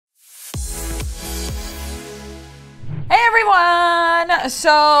Yeah,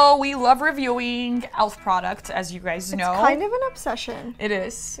 so we love reviewing e.L.F. products, as you guys know. It's kind of an obsession. It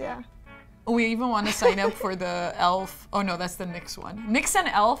is. Yeah. We even want to sign up for the e.L.F. Oh no, that's the NYX one. NYX and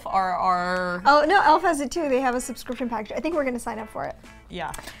e.L.F. are our... Oh no, e.L.F. has it too. They have a subscription package. I think we're gonna sign up for it.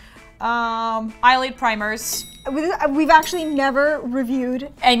 Yeah. Eyelid primers. We've actually never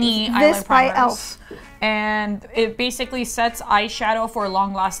reviewed any eyelid primers. By e.L.F. And it basically sets eyeshadow for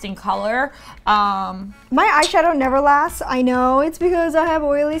long-lasting color. My eyeshadow never lasts. I know it's because I have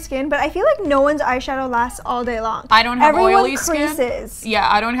oily skin, but I feel like no one's eyeshadow lasts all day long. I don't have oily creases. Skin.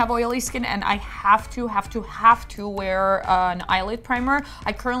 Yeah, I don't have oily skin, and I have to wear an eyelid primer.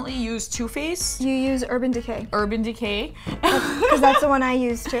 I currently use Too Faced. You use Urban Decay. Urban Decay. Because that's the one I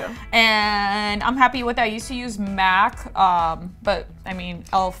use too. And I'm happy with that. I used to use MAC, but I mean,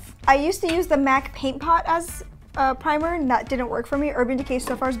 e.L.F. I used to use the MAC Paint Pot as a primer, and that didn't work for me. Urban Decay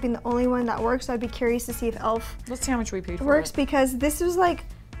so far has been the only one that works, so I'd be curious to see if e.L.F. Let's see how much we paid for works, it. because this was like,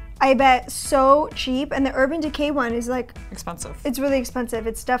 I bet, so cheap, and the Urban Decay one is like... expensive. It's really expensive.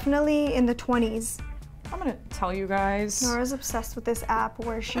 It's definitely in the 20s. I'm gonna tell you guys. Nora's obsessed with this app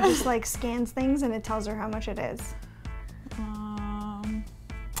where she just like scans things and it tells her how much it is.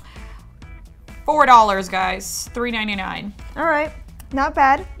 $4, guys. $3.99. All right. Not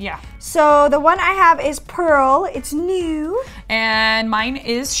bad. Yeah. So the one I have is Pearl. It's new. And mine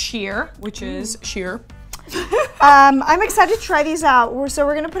is Sheer, which is sheer. I'm excited to try these out. So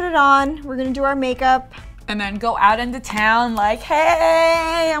we're gonna put it on. We're gonna do our makeup. And then go out into town like,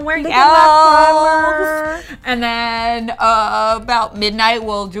 hey, I'm wearing Look at e.L.F. And then about midnight,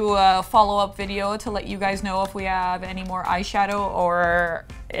 we'll do a follow-up video to let you guys know if we have any more eyeshadow or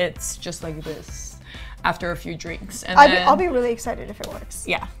it's just like this after a few drinks. And I'll be really excited if it works.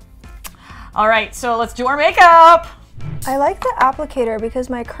 Yeah. All right, so let's do our makeup. I like the applicator because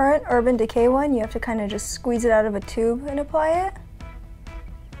my current Urban Decay one, you have to kind of just squeeze it out of a tube and apply it.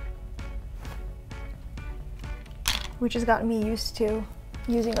 Which has gotten me used to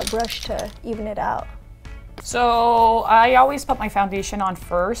using a brush to even it out. So I always put my foundation on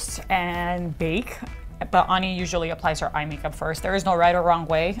first and bake, but Ani usually applies her eye makeup first. There is no right or wrong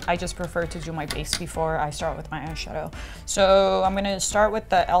way. I just prefer to do my base before I start with my eyeshadow. So I'm gonna start with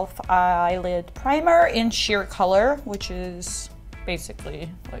the e.L.F. Eyelid Primer in sheer color, which is basically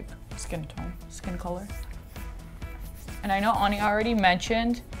like skin tone, skin color. And I know Ani already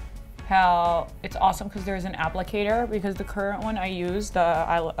mentioned how it's awesome because there's an applicator, because the current one I use,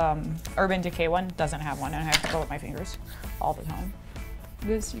 the Urban Decay one, doesn't have one, and I have to go with my fingers all the time.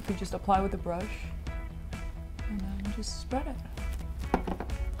 This you could just apply with a brush and then just spread it.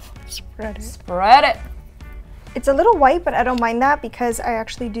 Spread it. Spread it. It's a little white, but I don't mind that because I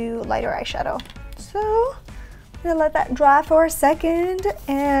actually do lighter eyeshadow. So I'm gonna let that dry for a second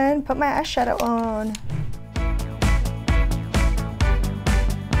and put my eyeshadow on.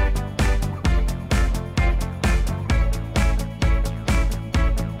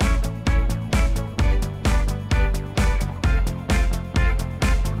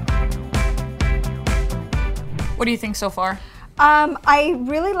 What do you think so far? I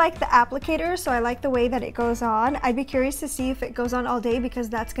really like the applicator, so I like the way that it goes on. I'd be curious to see if it goes on all day because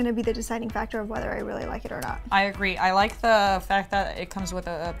that's going to be the deciding factor of whether I really like it or not. I agree. I like the fact that it comes with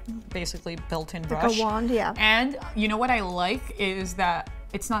a basically built-in brush. Like a wand, yeah. And you know what I like is that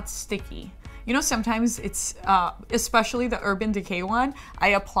it's not sticky. You know, sometimes it's, especially the Urban Decay one, I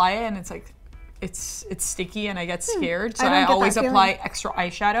apply it and it's like, it's sticky and I get scared, so I always apply extra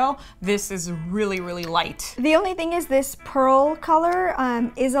eyeshadow. This is really, really light. The only thing is this pearl color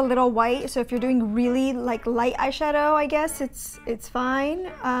is a little white, so if you're doing really like light eyeshadow, I guess it's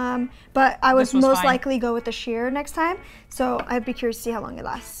fine. But I would most likely go with the sheer next time, so I'd be curious to see how long it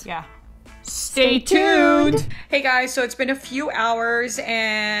lasts. Yeah. Stay tuned! Hey guys, so it's been a few hours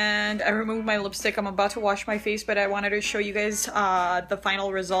and I removed my lipstick. I'm about to wash my face, but I wanted to show you guys the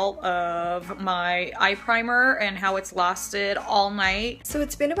final result of my eye primer and how it's lasted all night. So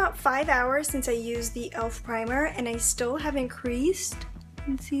it's been about 5 hours since I used the e.L.F. primer and I still haven't creased. You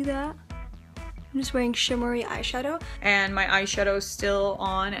can see that? I'm just wearing shimmery eyeshadow. And my eyeshadow's still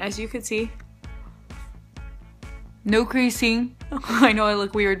on, as you can see. No creasing. I know I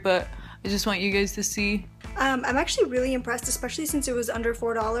look weird, but I just want you guys to see. I'm actually really impressed, especially since it was under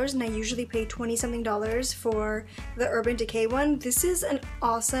 $4 and I usually pay $20-something for the Urban Decay one. This is an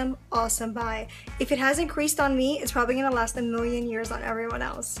awesome, awesome buy. If it hasn't creased on me, it's probably gonna last a million years on everyone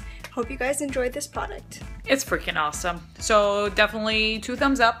else. Hope you guys enjoyed this product. It's freaking awesome. So definitely 2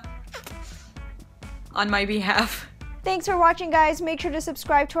 thumbs up on my behalf. Thanks for watching, guys. Make sure to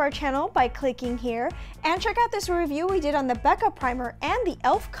subscribe to our channel by clicking here and check out this review we did on the Becca primer and the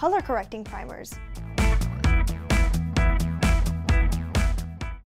e.L.F. color correcting primers.